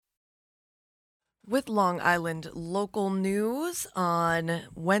With Long Island local news on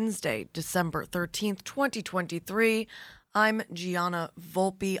Wednesday, December 13th, 2023, I'm Gianna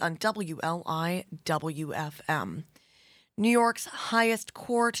Volpe on WLIWFM. New York's highest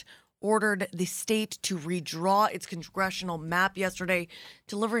court ordered the state to redraw its congressional map yesterday,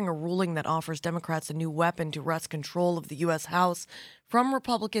 delivering a ruling that offers Democrats a new weapon to wrest control of the U.S. House from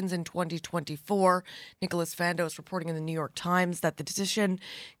Republicans in 2024. Nicholas Fandos reporting in the New York Times that the decision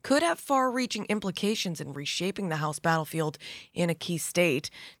could have far-reaching implications in reshaping the House battlefield in a key state.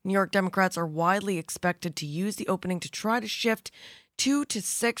 New York Democrats are widely expected to use the opening to try to shift 2 to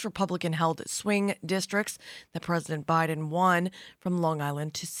 6 Republican-held swing districts that President Biden won from Long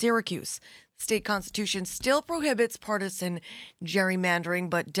Island to Syracuse. The state constitution still prohibits partisan gerrymandering,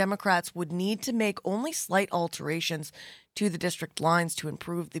 but Democrats would need to make only slight alterations to the district lines to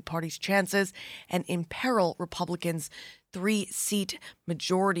improve the party's chances and imperil Republicans' 3-seat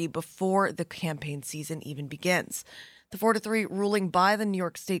majority before the campaign season even begins. The 4-3 ruling by the New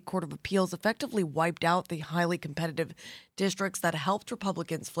York State Court of Appeals effectively wiped out the highly competitive districts that helped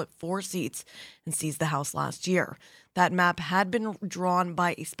Republicans flip 4 seats and seize the House last year. That map had been drawn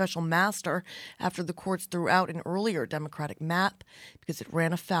by a special master after the courts threw out an earlier Democratic map because it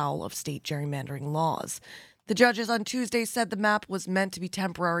ran afoul of state gerrymandering laws. The judges on Tuesday said the map was meant to be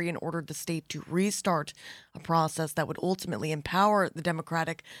temporary and ordered the state to restart a process that would ultimately empower the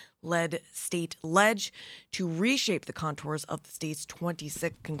Democratic-led state ledge to reshape the contours of the state's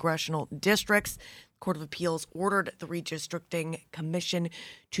 26 congressional districts. The Court of Appeals ordered the Redistricting Commission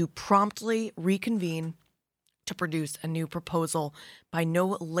to promptly reconvene to produce a new proposal by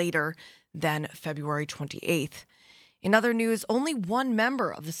no later than February 28th. In other news, only one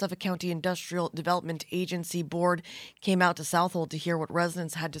member of the Suffolk County Industrial Development Agency Board came out to Southold to hear what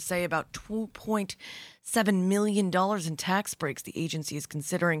residents had to say about $2.7 million in tax breaks the agency is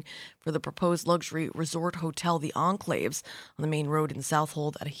considering for the proposed luxury resort hotel, the Enclaves, on the main road in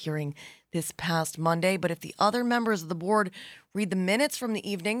Southold at a hearing this past Monday. But if the other members of the board read the minutes from the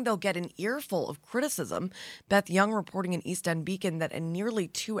evening, they'll get an earful of criticism. Beth Young reporting in East End Beacon that in nearly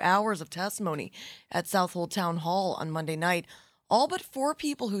 2 hours of testimony at Southold Town Hall on Monday night, all but 4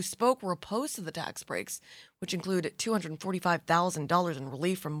 people who spoke were opposed to the tax breaks, which include $245,000 in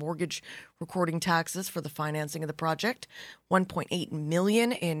relief from mortgage recording taxes for the financing of the project, $1.8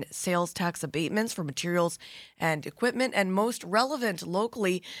 million in sales tax abatements for materials and equipment, and most relevant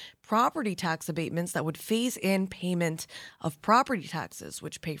locally, property tax abatements that would phase in payment of property taxes,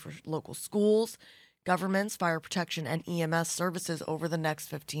 which pay for local schools, governments, fire protection, and EMS services over the next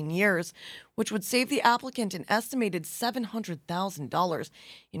 15 years, which would save the applicant an estimated $700,000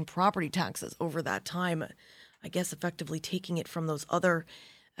 in property taxes over that time. I guess effectively taking it from those other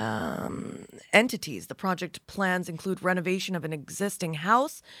entities. The project plans include renovation of an existing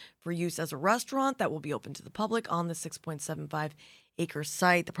house for use as a restaurant that will be open to the public on the 6.75-acre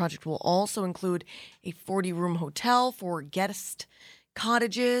site. The project will also include a 40-room hotel for guest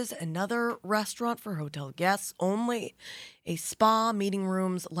cottages, another restaurant for hotel guests only, a spa, meeting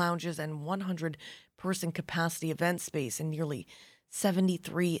rooms, lounges, and 100-person capacity event space in nearly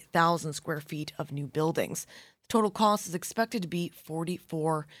 73,000 square feet of new buildings. The total cost is expected to be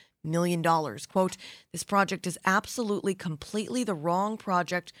 $44 million. Quote, "This project is absolutely, completely the wrong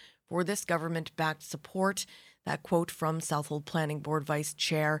project for this government-backed support." That quote from Southold Planning Board Vice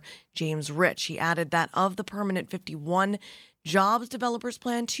Chair James Rich. He added that of the permanent 51 jobs developers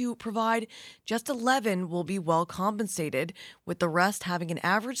plan to provide, just 11 will be well compensated, with the rest having an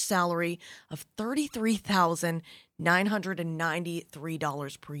average salary of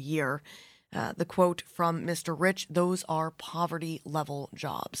 $33,993 per year. The quote from Mr. Rich, "Those are poverty-level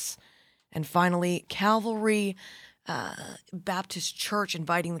jobs." And finally, Calvary Baptist Church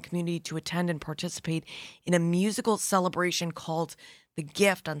inviting the community to attend and participate in a musical celebration called The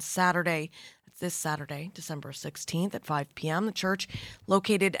Gift on Saturday. It's this Saturday, December 16th at 5 p.m. The church,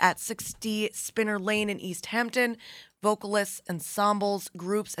 located at 60 Spinner Lane in East Hampton. Vocalists, ensembles,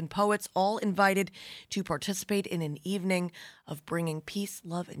 groups, and poets all invited to participate in an evening of bringing peace,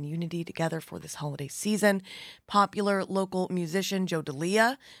 love, and unity together for this holiday season. Popular local musician Joe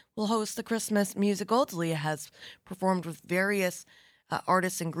D'Elia will host the Christmas musical. D'Elia has performed with various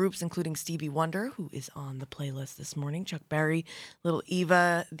artists and groups, including Stevie Wonder, who is on the playlist this morning, Chuck Berry, Little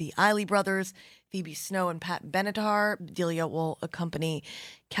Eva, the Isley Brothers, Phoebe Snow, and Pat Benatar. Delia will accompany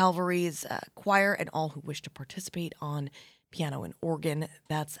Calvary's choir and all who wish to participate on piano and organ.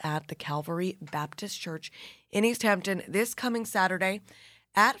 That's at the Calvary Baptist Church in East Hampton this coming Saturday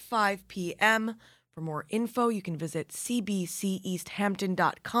at 5 p.m. For more info, you can visit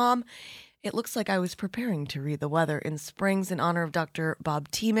cbceasthampton.com. It looks like I was preparing to read the weather in Springs in honor of Dr. Bob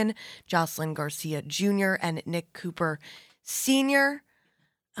Tymann, Jocelyn Garcia Jr., and Nick Cooper Sr.,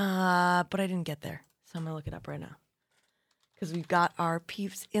 but I didn't get there, so I'm going to look it up right now. Because we've got our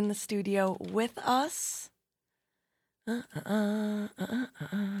peeps in the studio with us.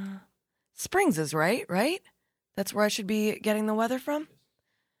 Springs is right? That's where I should be getting the weather from?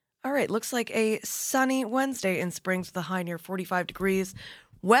 All right, looks like a sunny Wednesday in Springs with a high near 45 degrees.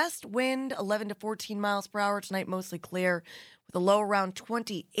 West wind 11 to 14 miles per hour. Tonight mostly clear with a low around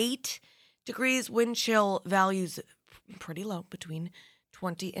 28 degrees. Wind chill values pretty low, between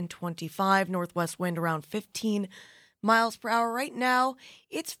 20 and 25. Northwest wind around 15 miles per hour. Right now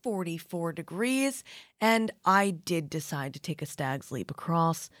it's 44 degrees, and I did decide to take a stag's leap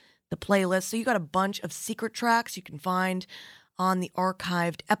across the playlist. So you got a bunch of secret tracks you can find on the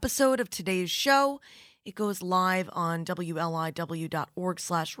archived episode of today's show. It goes live on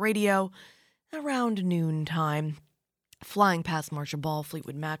WLIW.org/radio around noontime. Flying past Marsha Ball,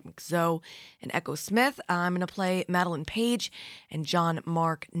 Fleetwood Mac, McZoe, and Echo Smith. I'm going to play Madeline Page and John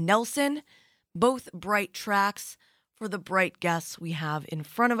Mark Nelson. Both bright tracks for the bright guests we have in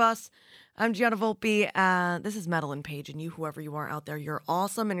front of us. I'm Gianna Volpe. This is Madeline Page, and you, whoever you are out there, you're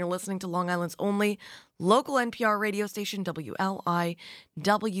awesome, and you're listening to Long Island's only local NPR radio station, WLIW-FM.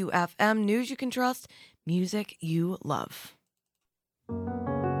 News you can trust, music you love.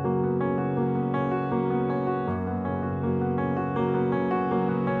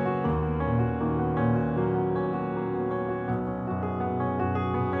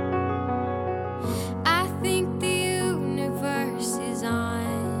 I think the universe is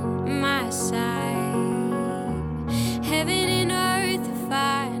on my side. Heaven and earth are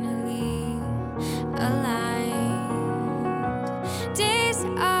finally aligned. Days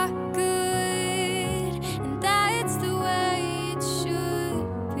are good, and that's the way it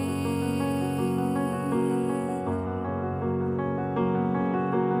should be.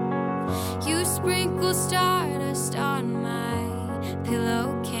 You sprinkle stardust on my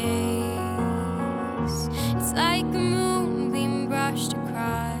pillowcase. It's like a moonbeam brushed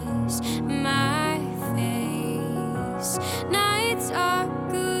across my face. Nights are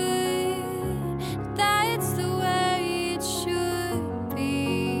good, that's the way it should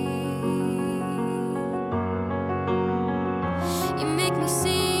be. You make me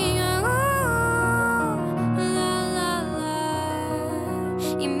sing, oh, la la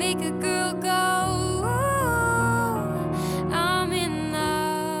la. You make a girl go, oh, I'm in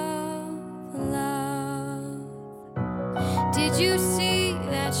love. Did you see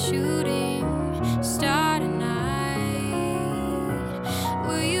that shooting star tonight?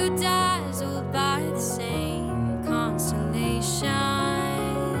 Were you dazzled by the same constellation?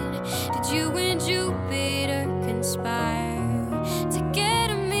 Did you and Jupiter conspire to get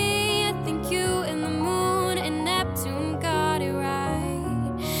at me? I think you and the moon and Neptune got it right.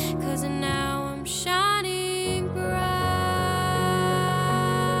 'Cause now I'm shining bright.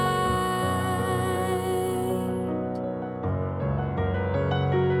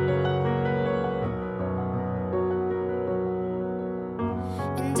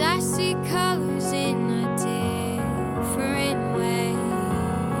 And I see colors in a different way.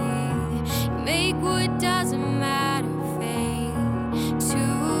 You make what doesn't matter fade to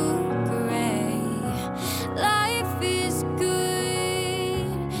gray. Life is good,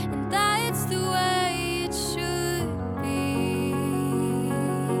 and that's the way it should be.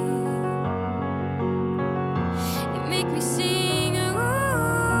 You make me sing, oh,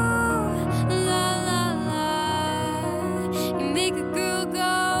 la la la. You make a girl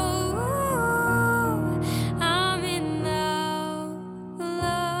go, oh, I'm in love.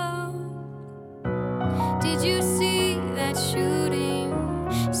 Did you see that shooting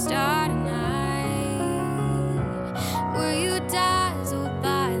star tonight? Were you dazzled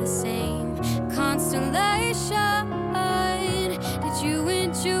by the same constellation? Did you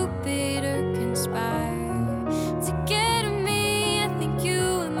and Jupiter conspire to get at me? I think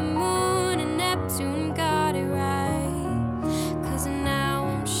you and the moon and Neptune got it right. 'Cause now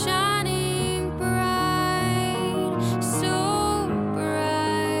I'm shining bright, so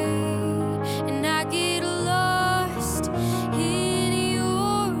bright, and I get lost in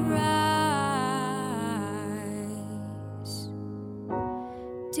your eyes.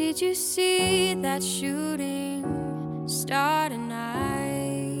 Did you see that shooting star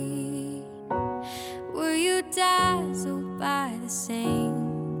tonight? Were you dazzled by the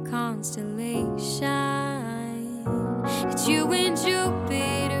same constellation? Did you and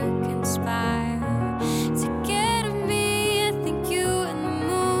Jupiter conspire to get at me? I think you and the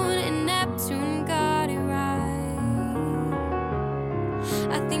moon and Neptune got it right.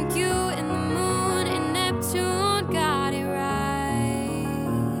 I think you and the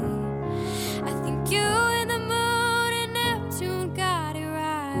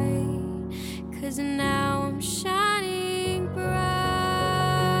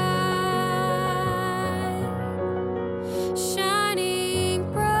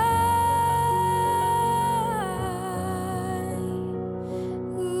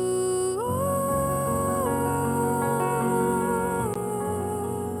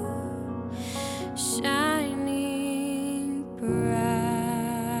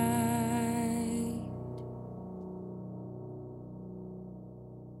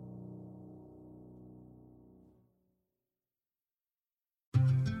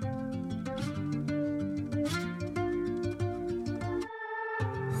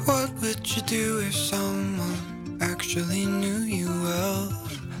What would you do if someone actually knew you well?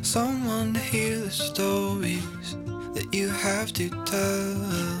 Someone to hear the stories that you have to tell.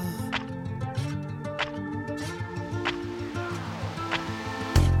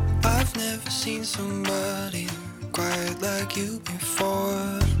 I've never seen somebody quite like you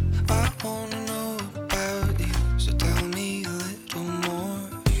before. I wanna know about you, so tell me a little more.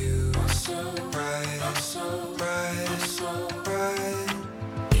 You are so bright, so bright, so bright.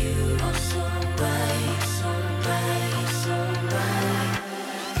 You are so bright, so bright, so bright.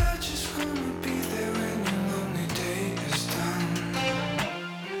 I just wanna be there when your lonely day is done.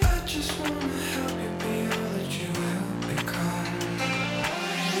 I just wanna help you be all that you will become.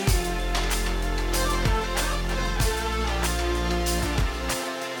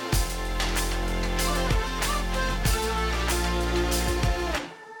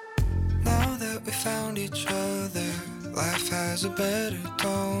 Now that we found each other, life has a better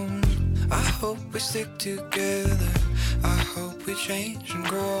tone. I hope we stick together, I hope we change and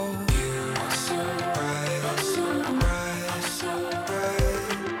grow. You are so bright, so bright, so bright.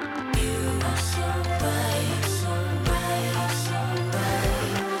 You are so bright, so bright, so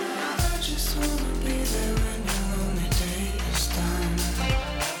bright. I just wanna be there when your lonely day is done.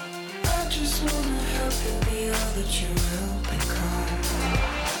 I just wanna help you be all that you will become.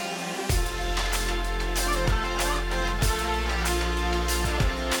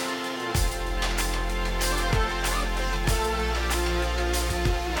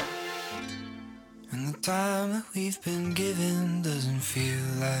 And the time that we've been given doesn't feel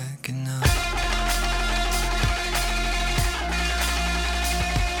like enough.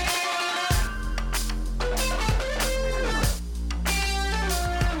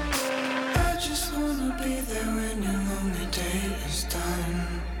 I just wanna be there when your lonely day is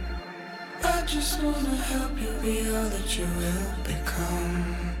done. I just wanna help you be all that you will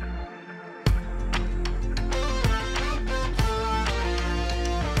become.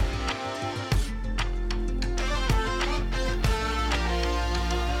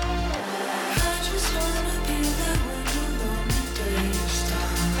 I just wanna be there when your lonely day is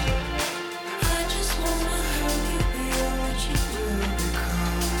done. I just wanna help you be all that you will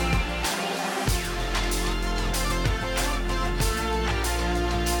become.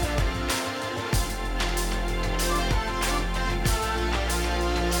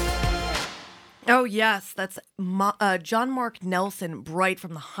 Oh, yes, that's John Mark Nelson, Bright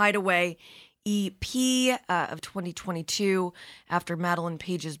from the Hideaway EP of 2022 after Madeline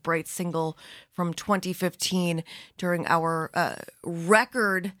Page's Bright single from 2015 during our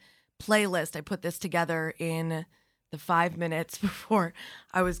record playlist. I put this together in the 5 minutes before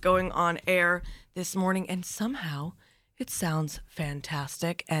I was going on air this morning, and somehow it sounds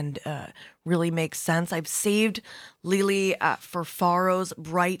fantastic and really makes sense. I've saved Lily Farfaro's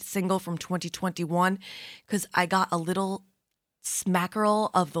Bright single from 2021 because I got a little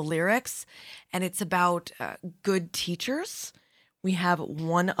smackerel of the lyrics, and it's about good teachers. We have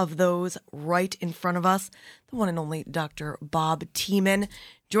one of those right in front of us, the one and only Dr. Bob Tymann,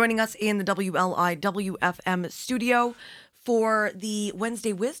 joining us in the WLIW-FM studio for the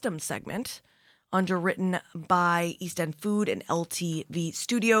Wednesday Wisdom segment, underwritten by East End Food and LTV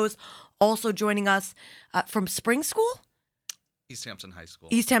Studios. Also joining us from Spring School? East Hampton High School.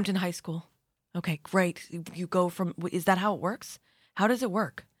 East Hampton High School. Okay, great. You go from, is that how it works? How does it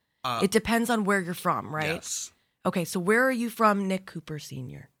work? It depends on where you're from, right? Yes. Okay, so where are you from, Nick Cooper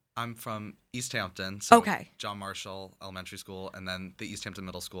Sr.? I'm from East Hampton. So Okay. John Marshall Elementary School, and then the East Hampton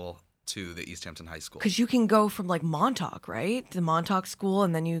Middle School to the East Hampton High School. Because you can go from like Montauk, right? The Montauk School,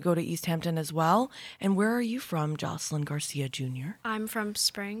 and then you go to East Hampton as well. And where are you from, Jocelyn Garcia Jr.? I'm from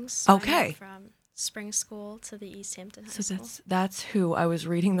Springs. So Okay. I went from Spring School to the East Hampton High School. That's who I was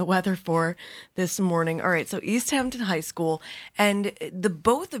reading the weather for this morning. All right, so East Hampton High School, and the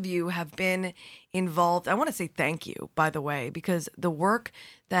both of you have been involved. I want to say thank you, by the way, because the work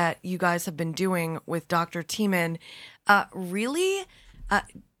that you guys have been doing with Dr. Tymann really,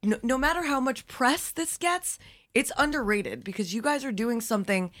 no matter how much press this gets, it's underrated because you guys are doing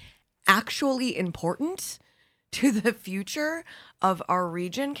something actually important to the future of our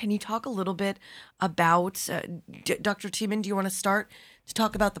region. Can you talk a little bit about, Dr. Tymann, do you want to start to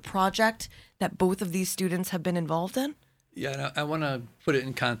talk about the project that both of these students have been involved in? Yeah, and I want to put it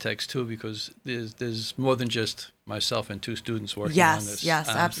in context, too, because there's more than just myself and two students working on this. Yes,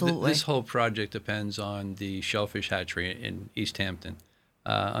 absolutely. This whole project depends on the Shellfish Hatchery in East Hampton,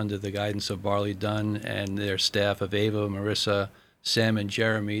 under the guidance of Barley Dunn and their staff of Ava, Marissa, Sam, and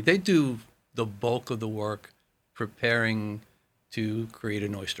Jeremy. They do the bulk of the work preparing to create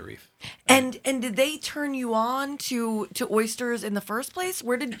an oyster reef. And did they turn you on to oysters in the first place?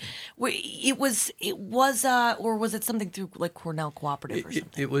 Or was it something through like Cornell Cooperative or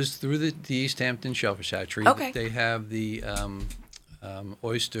something? It was through the East Hampton Shellfish Hatchery. Okay. They have the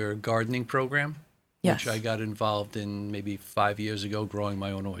oyster gardening program, Yes. which I got involved in maybe 5 years ago, growing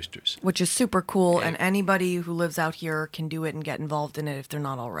my own oysters. Which is super cool, and anybody who lives out here can do it and get involved in it if they're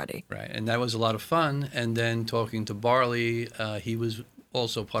not already. Right, and that was a lot of fun. And then talking to Barley, he was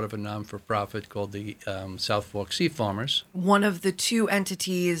also part of a non-for-profit called the South Fork Sea Farmers. One of the two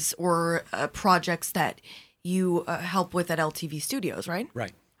entities or projects that you help with at LTV Studios, right?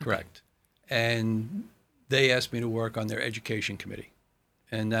 Right, correct. And they asked me to work on their education committee.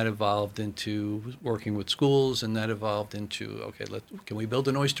 And that evolved into working with schools, and that evolved into, okay, can we build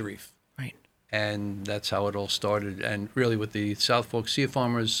an oyster reef? Right. And that's how it all started. And really with the South Fork Sea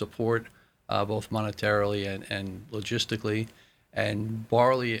Farmers support, both monetarily and logistically, and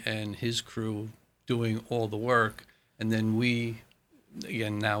Barley and his crew doing all the work. And then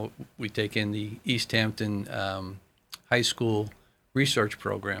now we take in the East Hampton High School research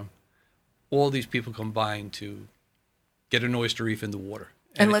program. All these people combine to get an oyster reef in the water.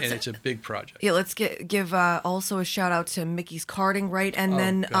 And it's a big project. Yeah, let's give also a shout out to Mickey's Karting, right? And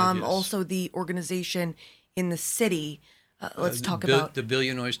then God, yes. Also the organization in the city. Let's talk about the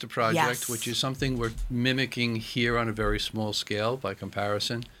Billion Oyster Project, Yes. which is something we're mimicking here on a very small scale by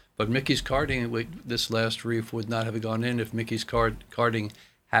comparison. But Mickey's Karting, this last reef would not have gone in if Mickey's Karting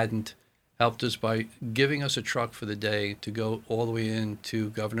hadn't helped us by giving us a truck for the day to go all the way into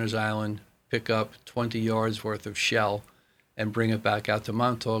Governor's Island, pick up 20 yards worth of shell, and bring it back out to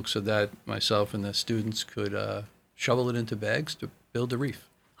Montauk so that myself and the students could shovel it into bags to build a reef.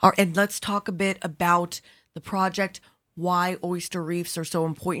 All right, and let's talk a bit about the project, why oyster reefs are so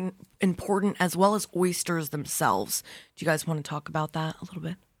important, as well as oysters themselves. Do you guys want to talk about that a little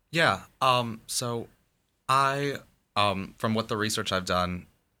bit? Yeah. So I, from what the research I've done,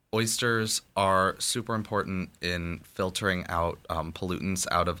 oysters are super important in filtering out pollutants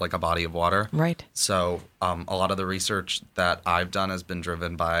out of like a body of water. Right. So a lot of the research that I've done has been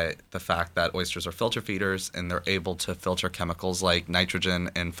driven by the fact that oysters are filter feeders, and they're able to filter chemicals like nitrogen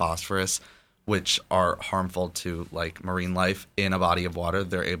and phosphorus, which are harmful to like marine life in a body of water.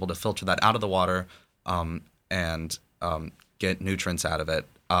 They're able to filter that out of the water and get nutrients out of it.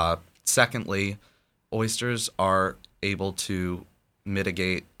 Secondly, oysters are able to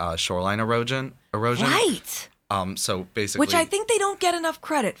mitigate shoreline erosion. Right. So basically, Which I think they don't get enough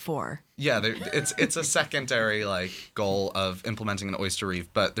credit for. yeah, it's a secondary like goal of implementing an oyster reef.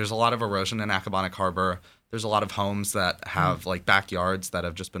 But there's a lot of erosion in Accabonac Harbor. There's a lot of homes that have like backyards that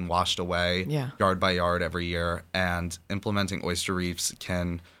have just been washed away yard by yard every year. And implementing oyster reefs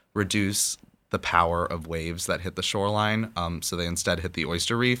can reduce the power of waves that hit the shoreline. So they instead hit the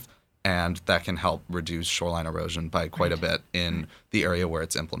oyster reef. And that can help reduce shoreline erosion by quite a bit in the area where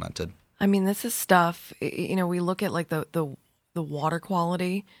it's implemented. I mean, this is stuff, we look at like the water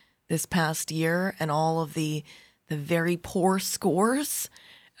quality this past year and all of the very poor scores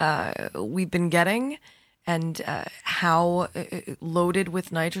we've been getting, and how loaded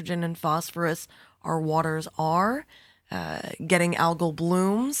with nitrogen and phosphorus our waters are, getting algal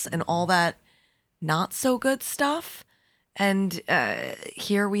blooms and all that not so good stuff. And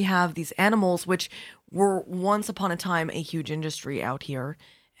here we have these animals, which were once upon a time a huge industry out here,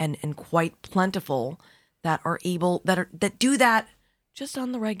 and quite plentiful, that do that just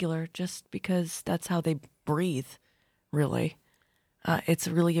on the regular, just because that's how they breathe. Really, it's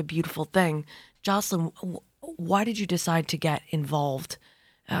really a beautiful thing. Jocelyn, why did you decide to get involved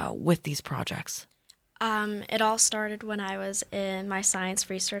with these projects? It all started when I was in my science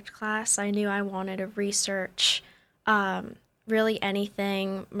research class. I knew I wanted to research really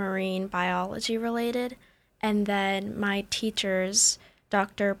anything marine biology related. And then my teachers,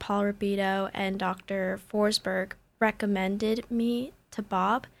 Dr. Paul Rabito and Dr. Forsberg, recommended me to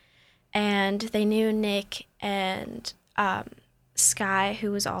Bob. And they knew Nick and Sky,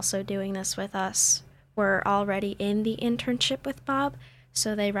 who was also doing this with us, were already in the internship with Bob.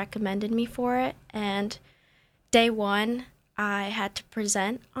 So they recommended me for it. And day one, I had to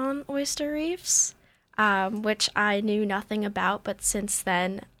present on oyster reefs, which I knew nothing about, but since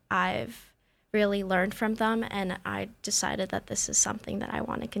then I've really learned from them, and I decided that this is something that I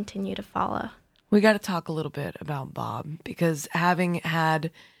want to continue to follow. We got to talk a little bit about Bob, because having had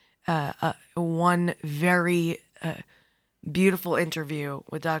one very beautiful interview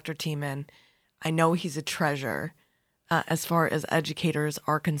with Dr. Tymann, I know he's a treasure as far as educators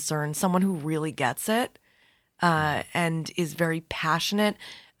are concerned, someone who really gets it and is very passionate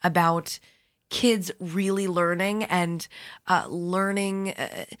about kids really learning and learning,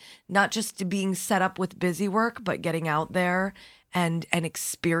 not just being set up with busy work, but getting out there and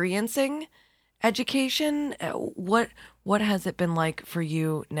experiencing education. What has it been like for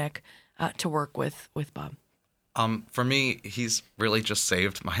you, Nick, to work with Bob? For me, he's really just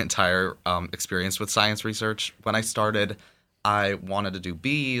saved my entire experience with science research. When I started, I wanted to do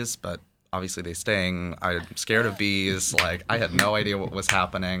bees, but obviously they sting. I'm scared of bees. Like, I had no idea what was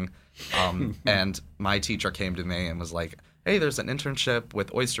happening. And my teacher came to me and was like, hey, there's an internship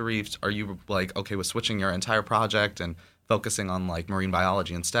with oyster reefs. Are you like okay with switching your entire project and focusing on like marine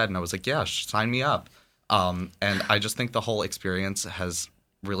biology instead? And I was like, yeah, sign me up. And I just think the whole experience has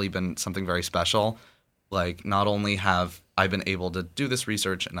really been something very special. Like, not only have I been able to do this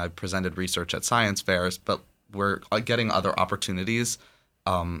research and I've presented research at science fairs, but we're getting other opportunities.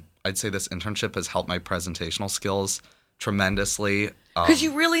 I'd say this internship has helped my presentational skills tremendously. Because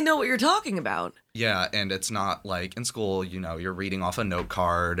you really know what you're talking about. Yeah, and it's not like in school, you're reading off a note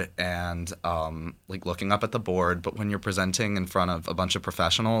card and like looking up at the board. But when you're presenting in front of a bunch of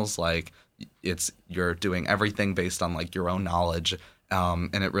professionals, like you're doing everything based on like your own knowledge.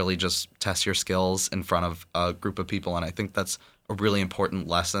 And it really just tests your skills in front of a group of people. And I think that's a really important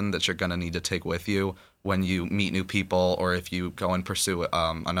lesson that you're going to need to take with you when you meet new people or if you go and pursue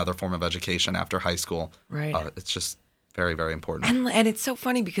another form of education after high school. Right. It's just very, very important. And it's so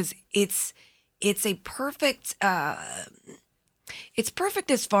funny because it's a perfect it's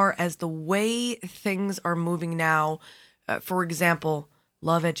perfect as far as the way things are moving now. For example,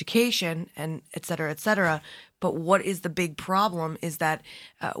 love education and et cetera, but what is the big problem is that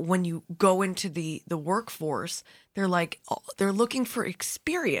when you go into the workforce, they're looking for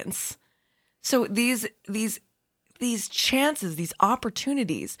experience. So these chances, these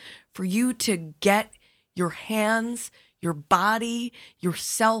opportunities for you to get your hands, your body,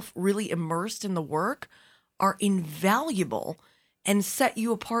 yourself really immersed in the work are invaluable and set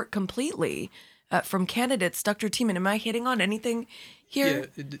you apart completely from candidates. Dr. Tymann, am I hitting on anything here?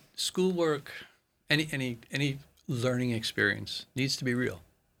 Yeah, schoolwork, any learning experience needs to be real.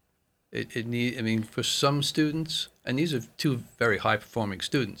 For some students, and these are two very high-performing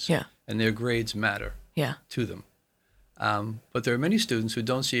students, yeah, and their grades matter to them. But there are many students who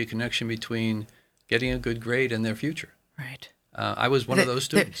don't see a connection between getting a good grade and their future. Right. I was one of those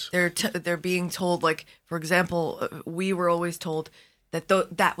students. They're being told, like, for example, we were always told that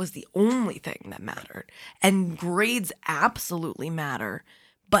that was the only thing that mattered. And grades absolutely matter,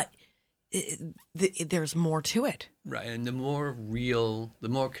 but there's more to it. Right, and the more real, the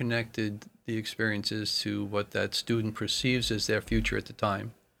more connected the experience is to what that student perceives as their future at the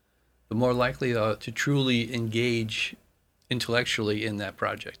time, the more likely to truly engage intellectually in that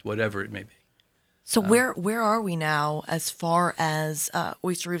project, whatever it may be. So where are we now as far as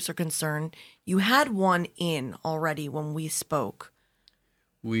oyster reefs are concerned? You had one in already when we spoke.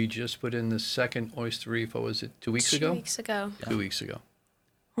 We just put in the second oyster reef, what was it, 2 weeks ago? 2 weeks ago. Yeah. 2 weeks ago.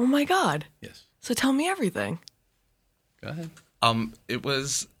 Oh my God. Yes. So tell me everything. Go ahead. It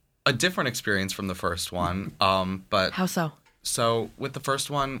was a different experience from the first one. But how so? So with the first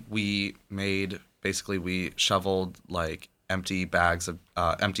one, we shoveled like empty bags of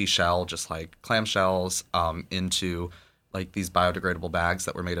empty shell, just like clam shells, into like these biodegradable bags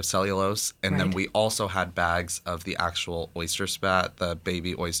that were made of cellulose. And then we also had bags of the actual oyster spat, the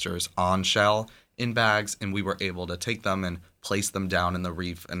baby oysters on shell in bags. And we were able to take them and place them down in the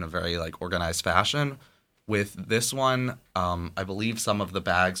reef in a very like organized fashion. With this one, I believe some of the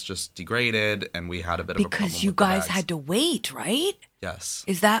bags just degraded and we had a bit of a problem because you with the guys bags. had to wait, right? Yes.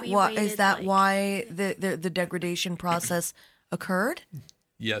 Is that We why? waited, Is that like- why the degradation process occurred?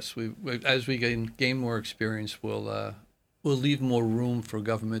 Yes, we as we gain more experience, we'll leave more room for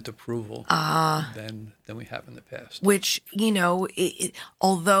government approval than we have in the past. Which,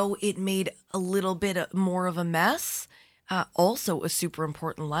 although it made a little bit more of a mess, also a super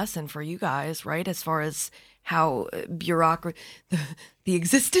important lesson for you guys, right? As far as how the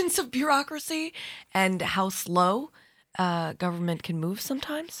existence of bureaucracy and how slow government can move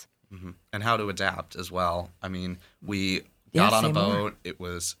sometimes. Mm-hmm. And how to adapt as well. I mean, we got on a boat. It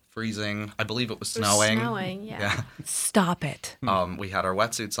was freezing. I believe it was snowing. Yeah. Stop it. We had our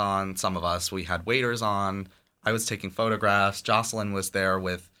wetsuits on. Some of us, we had waders on. I was taking photographs. Jocelyn was there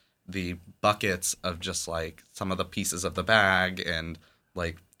with the buckets of just like some of the pieces of the bag and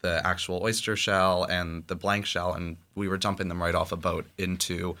like the actual oyster shell and the blank shell. And we were dumping them right off a boat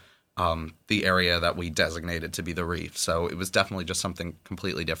into the area that we designated to be the reef. So it was definitely just something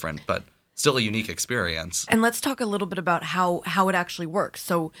completely different, but still a unique experience. And let's talk a little bit about how it actually works.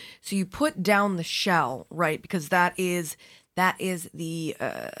 So you put down the shell, right? Because that is That is the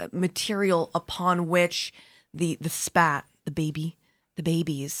material upon which the spat, the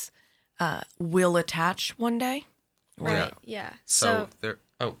babies will attach one day. Right. Yeah. So there.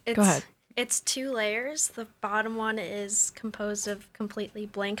 Oh, go ahead. It's 2 layers. The bottom one is composed of completely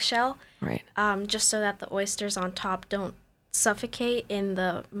blank shell. Right. Just so that the oysters on top don't suffocate in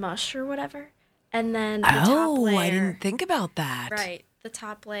the mush or whatever. And then the top layer. I didn't think about that. Right. The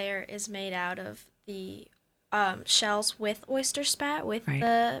top layer is made out of the shells with oyster spat, with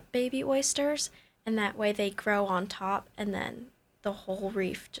the baby oysters. And that way they grow on top, and then the whole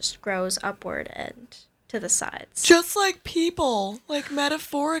reef just grows upward and to the sides. Just like people, like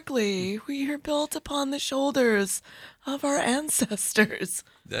metaphorically, we are built upon the shoulders of our ancestors.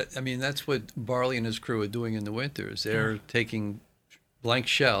 That's what Barley and his crew are doing in the winters. They're taking blank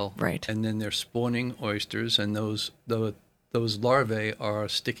shell, and then they're spawning oysters, and those larvae are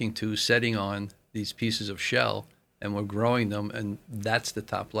sticking to, setting on these pieces of shell, and we're growing them, and that's the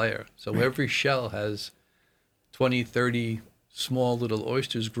top layer. So every shell has 20, 30 small little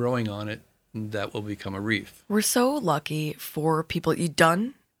oysters growing on it, and that will become a reef. We're so lucky for people.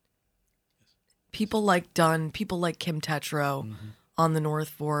 Dunn? People like Dunn, people like Kim Tetreault on the North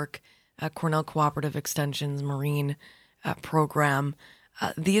Fork, Cornell Cooperative Extension's Marine program.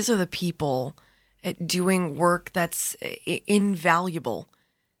 These are the people doing work that's invaluable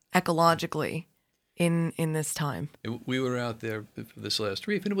ecologically in this time. We were out there for this last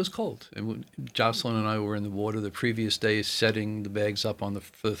reef, and it was cold. And Jocelyn and I were in the water the previous day, setting the bags up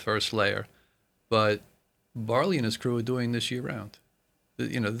for the first layer. But Barley and his crew are doing this year round.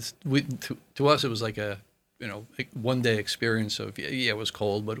 To us, it was like a one-day experience of, it was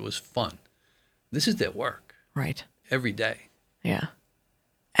cold, but it was fun. This is their work. Right. Every day. Yeah.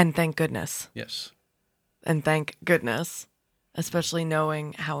 And thank goodness. Yes. And thank goodness, especially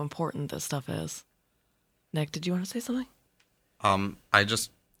knowing how important this stuff is. Nick, did you want to say something? I just,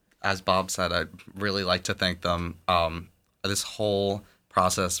 as Bob said, I'd really like to thank them. This whole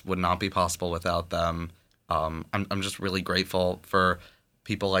process would not be possible without them. I'm just really grateful for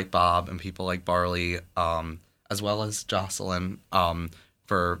people like Bob and people like Barley, as well as Jocelyn,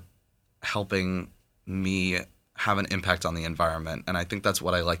 for helping me have an impact on the environment. And I think that's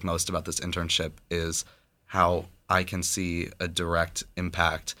what I like most about this internship, is how I can see a direct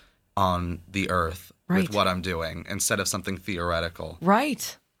impact on the earth with what I'm doing instead of something theoretical.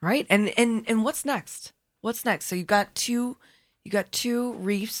 Right. And what's next? So you got two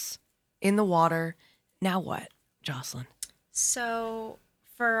reefs in the water. Now what, Jocelyn? So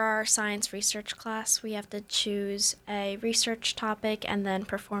for our science research class, we have to choose a research topic and then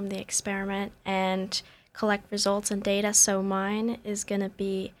perform the experiment and collect results and data. So mine is going to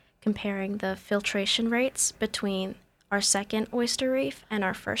be comparing the filtration rates between our second oyster reef and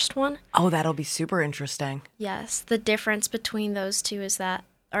our first one. Oh, that'll be super interesting. Yes. The difference between those two is that,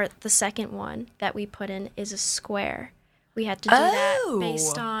 or the second one that we put in is a square. We had to do that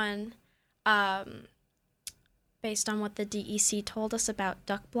based on what the DEC told us about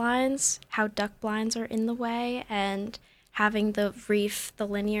duck blinds, how duck blinds are in the way, and having the reef, the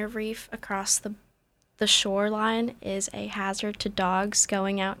linear reef across the shoreline is a hazard to dogs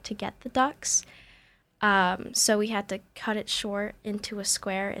going out to get the ducks. So we had to cut it short into a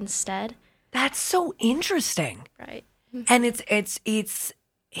square instead. That's so interesting. Right. And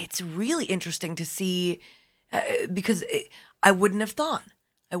it's really interesting to see because I wouldn't have thought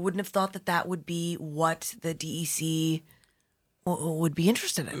that would be what the DEC would be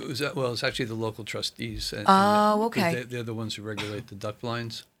interested in. It's actually the local trustees. Okay. They're the ones who regulate the duck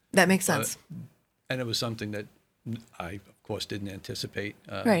blinds. That makes sense. And it was something that I, of course, didn't anticipate.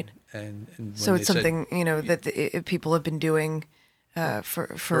 Right. And so it's something, that people have been doing for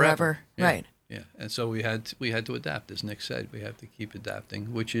forever. Yeah. Right. Yeah. And so we had to adapt, as Nick said. We have to keep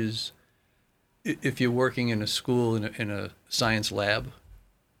adapting, which is, if you're working in a school, in a science lab,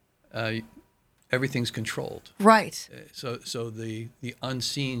 everything's controlled. Right. So the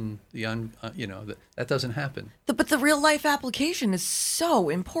unseen, that doesn't happen. But the real life application is so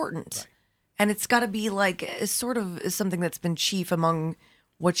important. Right. And it's got to be like sort of something that's been chief among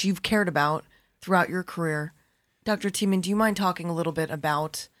what you've cared about throughout your career. Dr. Tymann, do you mind talking a little bit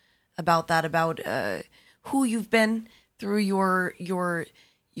about that, about who you've been through your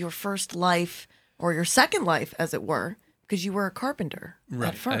first life, or your second life, as it were, because you were a carpenter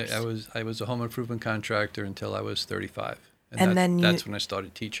at first. I was a home improvement contractor until I was 35, and that's when I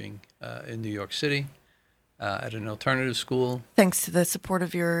started teaching in New York City. At an alternative school. Thanks to the support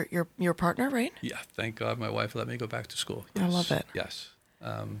of your partner, right? Yeah, thank God my wife let me go back to school. Yes. I love it. Yes.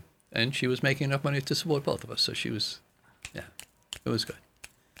 And she was making enough money to support both of us, so it was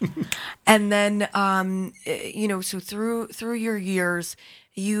good. And then, so through your years,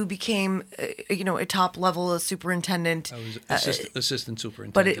 you became, a top level superintendent. I was assistant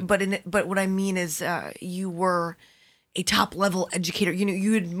superintendent. But what I mean is, you were a top level educator.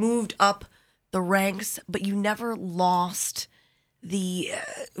 You had moved up the ranks, but you never lost the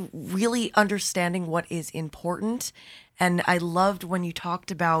really understanding what is important. And I loved when you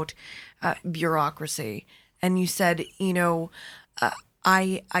talked about bureaucracy, and you said,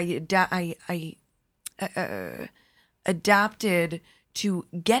 I adapted to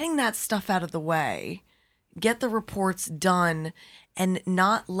getting that stuff out of the way, get the reports done, and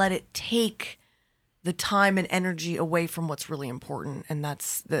not let it take the time and energy away from what's really important, and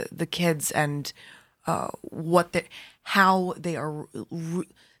that's the kids and how they are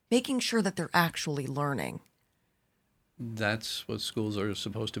making sure that they're actually learning. That's what schools are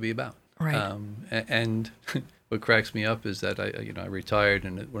supposed to be about. Right. And what cracks me up is that I retired,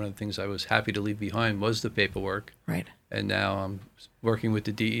 and one of the things I was happy to leave behind was the paperwork. Right. And now I'm working with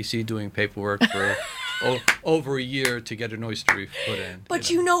the DEC doing paperwork for over a year to get an oyster reef put in. But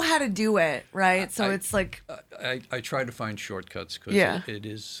you know how to do it, right? So it's like... I try to find shortcuts because it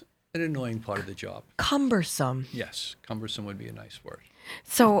is an annoying part of the job. Cumbersome. Yes, cumbersome would be a nice word.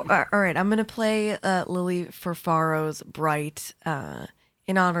 So, all right, I'm going to play Lily Ferfaro's Bright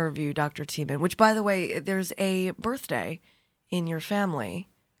in honor of you, Dr. Tymann, which, by the way, there's a birthday in your family,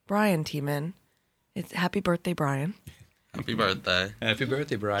 Brian Tymann. It's happy birthday, Brian. Happy birthday. Happy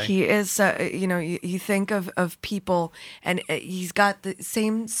birthday, Brian. He is, you think of people, and he's got the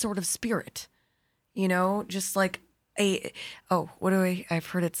same sort of spirit, just like I've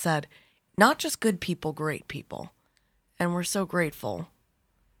heard it said, not just good people, great people. And we're so grateful.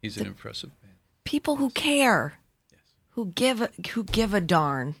 He's an impressive man. People who care, yes. who give a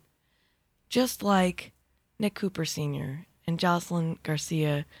darn, just like Nick Cooper Sr. and Jocelyn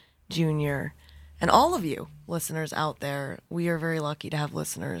Garcia Jr. and all of you listeners out there. We are very lucky to have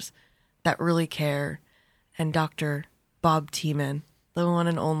listeners that really care. And Dr. Bob Tymann, the one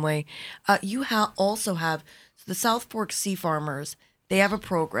and only. You also have the South Fork Sea Farmers. They have a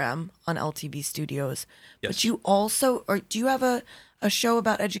program on LTV Studios. Yes. But you also, do you have a show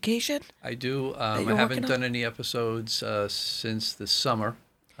about education? I do. I haven't done any episodes since the summer.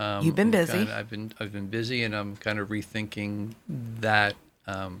 You've been busy. I've been busy, and I'm kind of rethinking that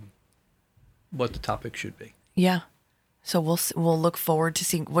what the topic should be. Yeah. So we'll look forward to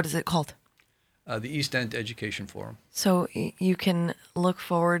seeing, what is it called? The East End Education Forum. So you can look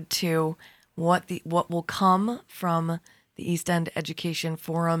forward to what will come from the East End Education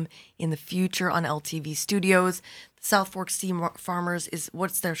Forum in the future on LTV Studios. The South Fork Sea Farmers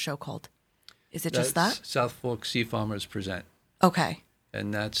what's their show called? Is it just that? South Fork Sea Farmers Present. Okay.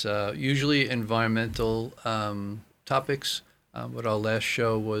 And that's usually environmental topics. But our last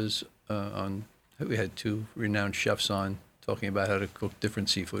show was we had two renowned chefs on talking about how to cook different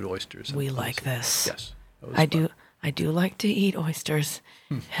seafood oysters. We like this. Yes. I do like to eat oysters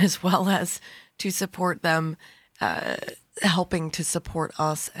as well as to support them, helping to support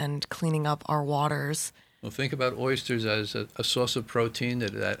us and cleaning up our waters. Well, think about oysters as a source of protein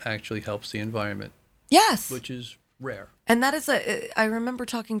that actually helps the environment. Yes. Which is rare. And that is I remember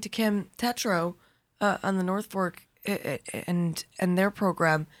talking to Kim Tetro on the North Fork and their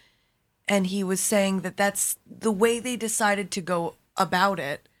program, and he was saying that that's the way they decided to go about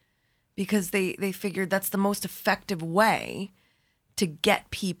it, because they figured that's the most effective way to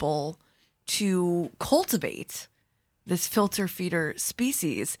get people to cultivate this filter feeder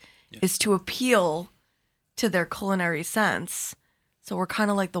species, is to appeal to their culinary sense. So we're kind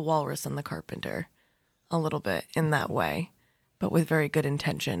of like the walrus and the carpenter a little bit in that way, but with very good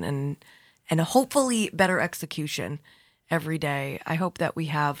intention and hopefully better execution every day. I hope that we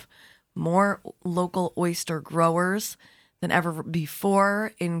have more local oyster growers than ever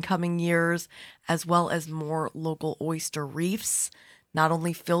before in coming years, as well as more local oyster reefs, not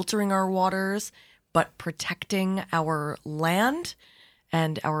only filtering our waters, but protecting our land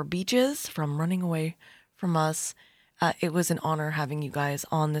and our beaches from running away from us. It was an honor having you guys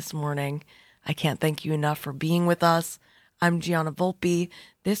on this morning. I can't thank you enough for being with us. I'm Gianna Volpe.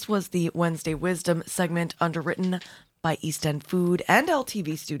 This was the Wednesday Wisdom segment underwritten by East End Food and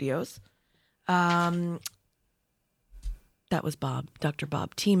LTV Studios. That was Dr.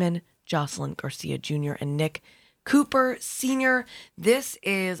 Bob Tymann, Jocelyn Garcia Jr., and Nick Cooper Sr. This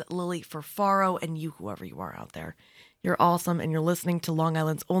is Lily Ferfaro, and you, whoever you are out there. You're awesome, and you're listening to Long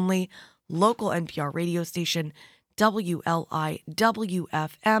Island's only local NPR radio station, WLIWFM.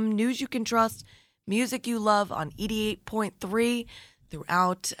 News you can trust, music you love on 88.3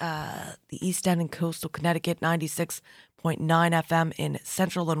 throughout the East End and coastal Connecticut, 96.9 FM in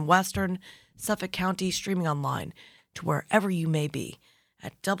central and western Suffolk County, streaming online to wherever you may be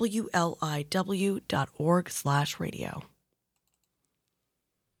at wliw.org/radio.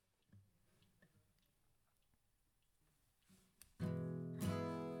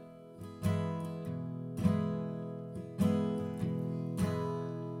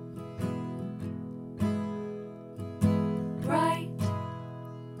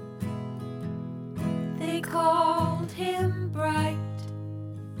 Called him bright.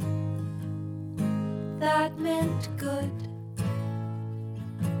 That meant good.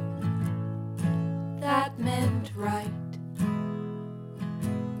 That meant right.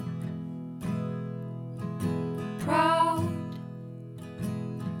 Proud.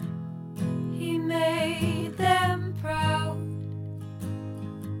 He made them proud.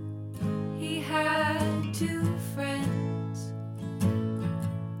 He had two friends,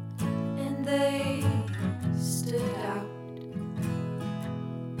 and they stood out,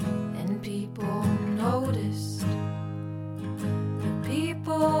 and people noticed. The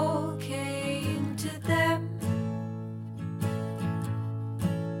people came to them,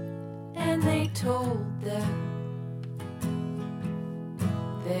 and they told them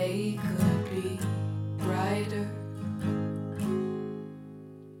they could be brighter.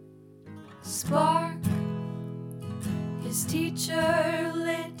 Spark, his teacher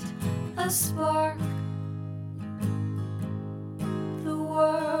lit a spark. The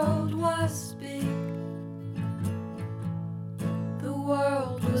world was big, the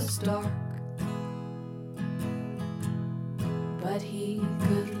world was dark, but he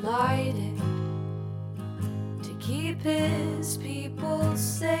could light it to keep his people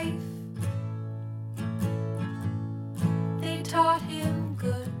safe. They taught him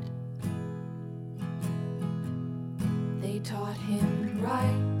good, they taught him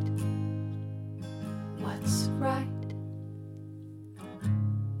right. What's right?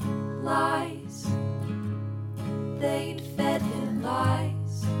 Lies. They'd fed him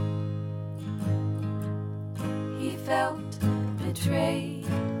lies. He felt betrayed,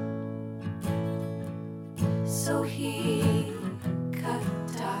 so he cut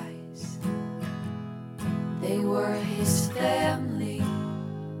ties. They were his family.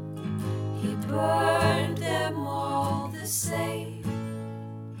 He burned them all the same.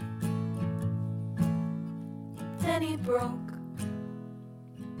 Then he broke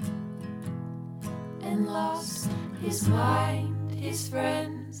and lost his mind, his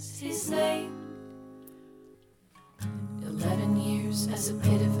friends, his name. 11 years as a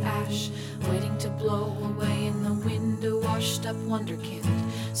pit of ash, waiting to blow away in the wind, a washed up wonderkind.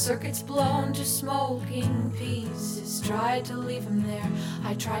 Circuits blown to smoking pieces, tried to leave him there.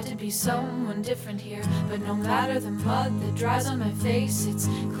 I tried to be someone different here, but no matter the mud that dries on my face, it's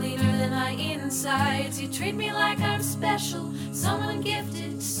cleaner than my insides. You treat me like I'm special, someone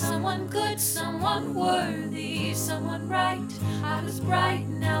gifted, someone good, someone worthy, someone right. I was bright,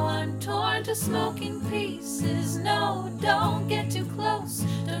 now I'm torn to smoking pieces. No, don't get too close,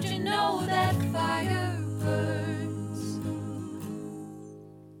 don't you know that fire burns?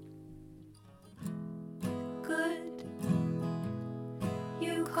 Good,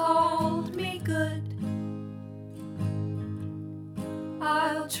 you called me good.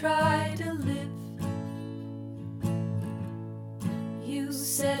 I'll try to live. You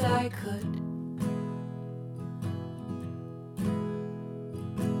said I could.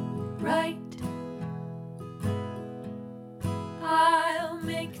 Right, I'll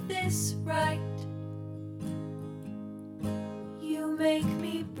make this right. You make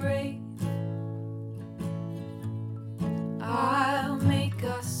me brave. I'll make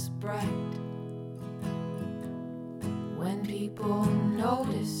us bright. When people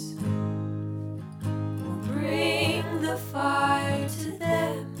notice, we'll bring the fire to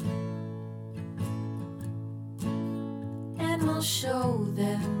them, and we'll show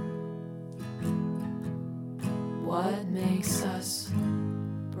them what makes us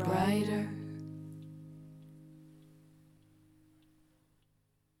brighter.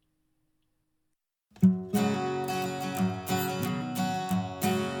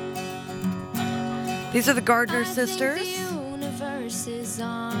 These are the Gardner sisters.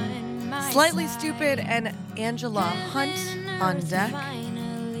 Slightly Stupid and Angela Hunt on deck.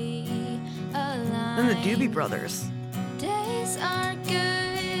 Then the Doobie Brothers. Days are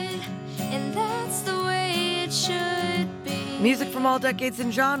good, and that's the way it should be. Music from all decades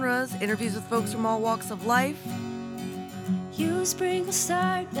and genres. Interviews with folks from all walks of life. You sprinkle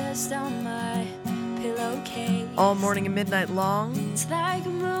stardust on my pillowcase. All morning and midnight long. It's like a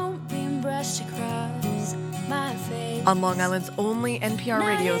moonbeam brushed across my face. On Long Island's only NPR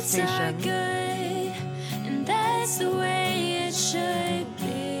radio Nights are station, good, and that's the way it should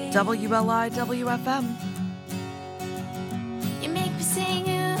be. WLI WFM. You make me sing,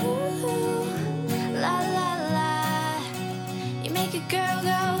 ooh, la la la. You make a girl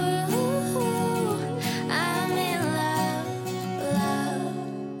go, ooh, I'm in love, love.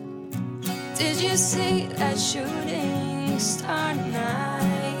 Did you see that shooting star night?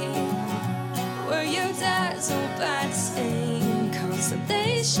 Were you dazzled by the same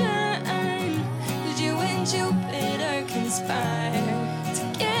constellation? Did you and Jupiter conspire to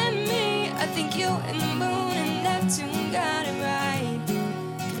get me? I think you and the moon and Neptune got it right.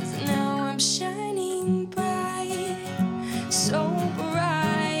 'Cause now I'm shining bright, so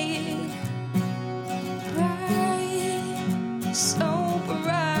bright, bright, so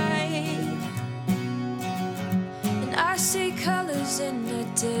bright. And I see colors in a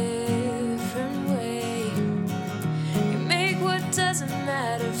different way. You make what doesn't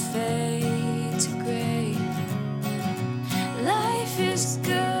matter fade to gray. Life is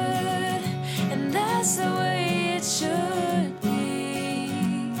good, and that's the way it should be.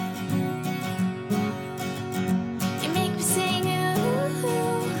 You make me sing,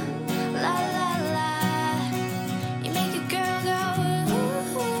 ooh, la la la. You make a girl go,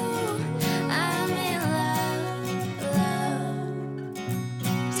 ooh, I'm in love, love.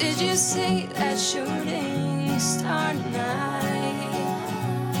 Did you see that shooting star night?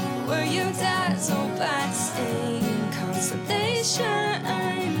 Were you dazzled by the same constellation?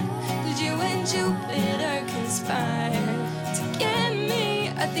 Did you and Jupiter conspire to get me?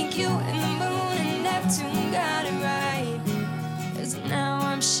 I think you and the moon and Neptune got it right. 'Cause now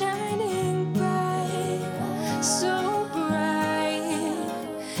I'm shining bright, so bright,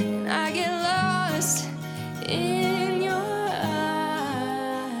 and I get lost in your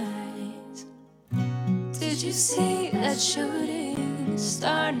eyes. Did you see that shooting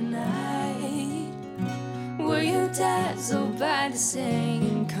star night? Were you dazzled by the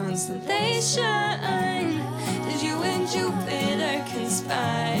same constellation? Did you and Jupiter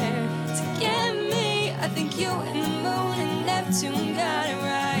conspire to get me? I think you and the moon and Neptune got it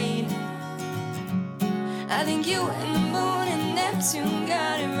right. I think you and the moon and Neptune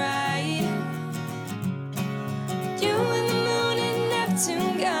got it right. You and the moon and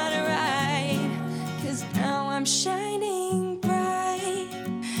Neptune got it right. 'Cause now I'm shining bright,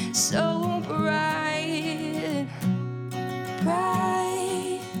 so bright,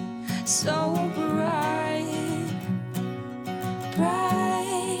 bright, so bright,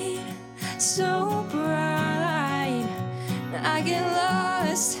 bright, so bright. I get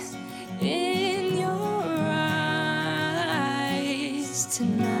lost in your eyes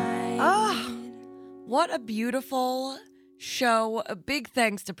tonight. What a beautiful show. A big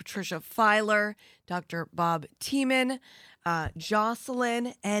thanks to Patricia Filer, Dr. Bob Tymann,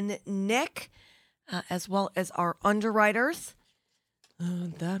 Jocelyn, and Nick, as well as our underwriters.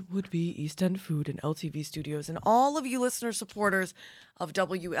 That would be East End Food and LTV Studios, and all of you listener supporters of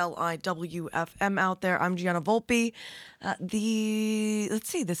WLIWFM out there. I'm Gianna Volpe. Let's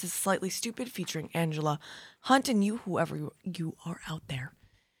see, this is Slightly Stupid featuring Angela Hunt, and you, whoever you are out there,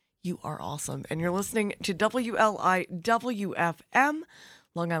 you are awesome. And you're listening to WLIWFM,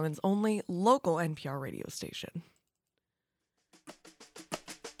 Long Island's only local NPR radio station.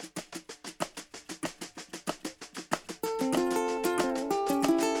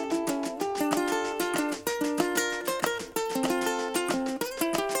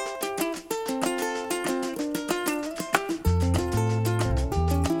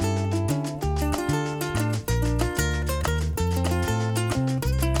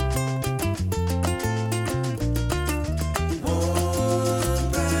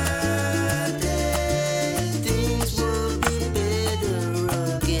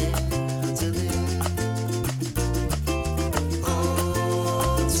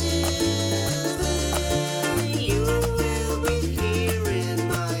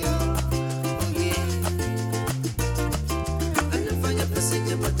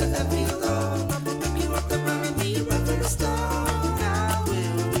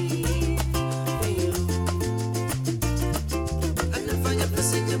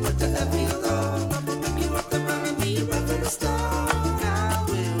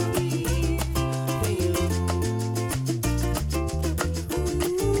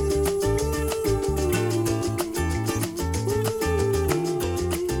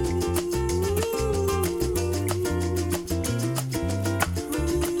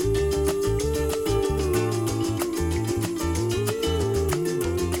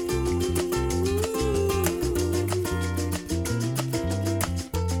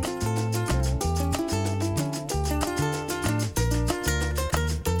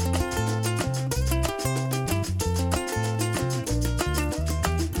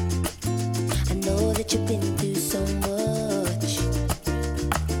 but you've been through so much.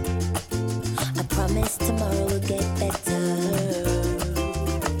 I promise tomorrow will get better.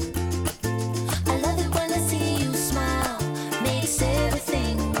 I love it when I see you smile, makes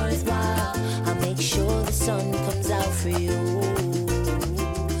everything worthwhile. I'll make sure the sun comes out for you.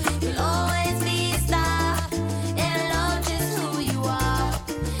 You'll always be a star, and I love just who you are.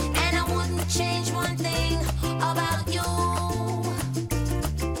 And I wouldn't change one thing about you.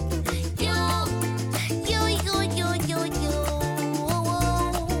 You.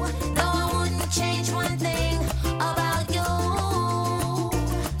 No, I wouldn't change one thing about you.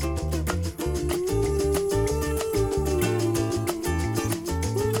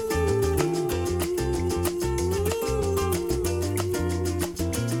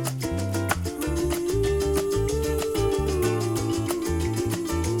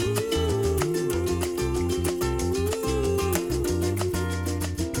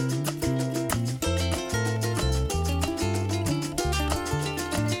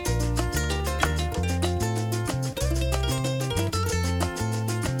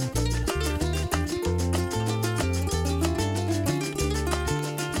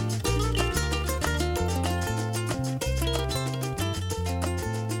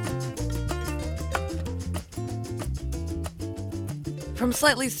 From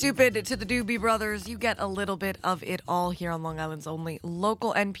Slightly Stupid to the Doobie Brothers, you get a little bit of it all here on Long Island's only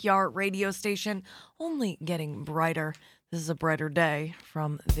local NPR radio station, only getting brighter. This is a brighter day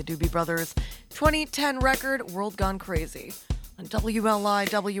from the Doobie Brothers' 2010 record, World Gone Crazy, on WLI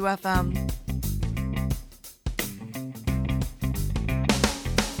WFM.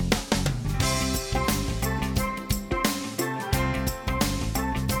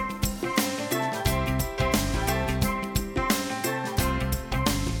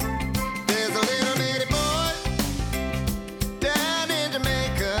 There's a little bitty boy down in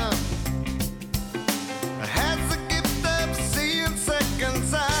Jamaica, has the gift of seeing second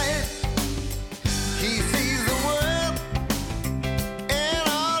sight. He sees the world and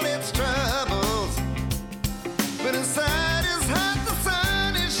all its trouble.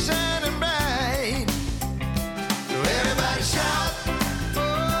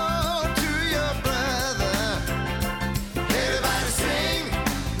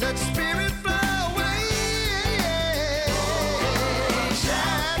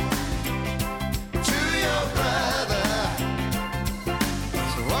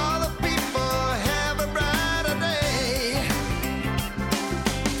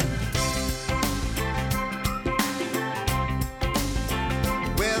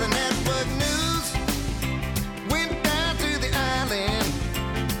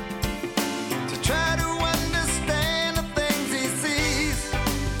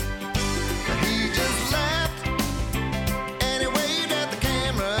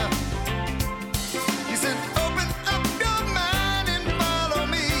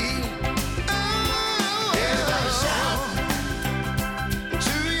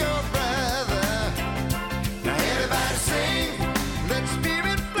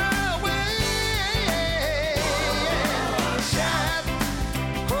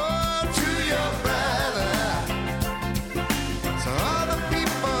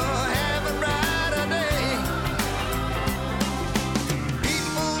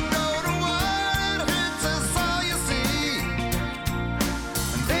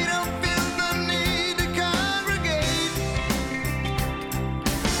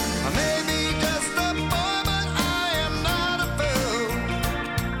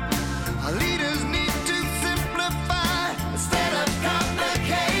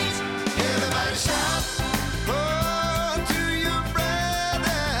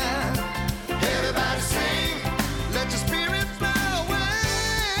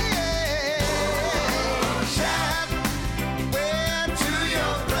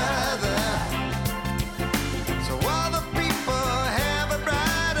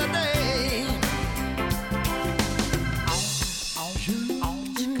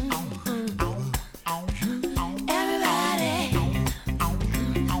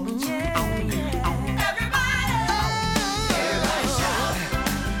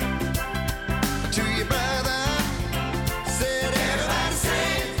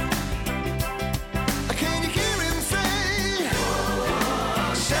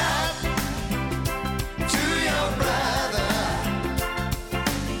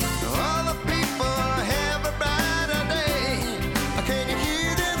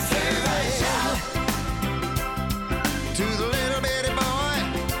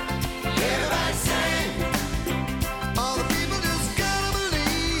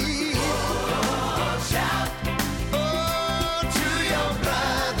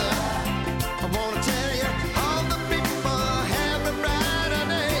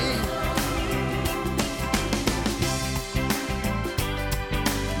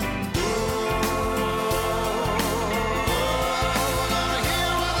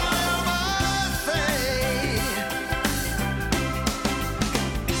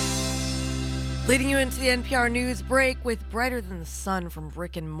 Leading you into the NPR News break with Brighter Than the Sun from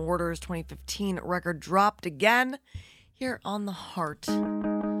Brick and Mortar's 2015 record dropped again here on The Heart.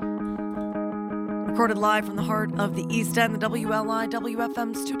 Recorded live from the heart of the East End, the WLI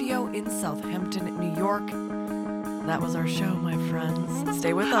WFM studio in Southampton, New York. That was our show, my friends.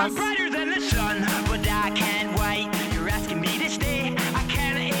 Stay with us. I'm brighter than the sun, but I can't wait. You're asking me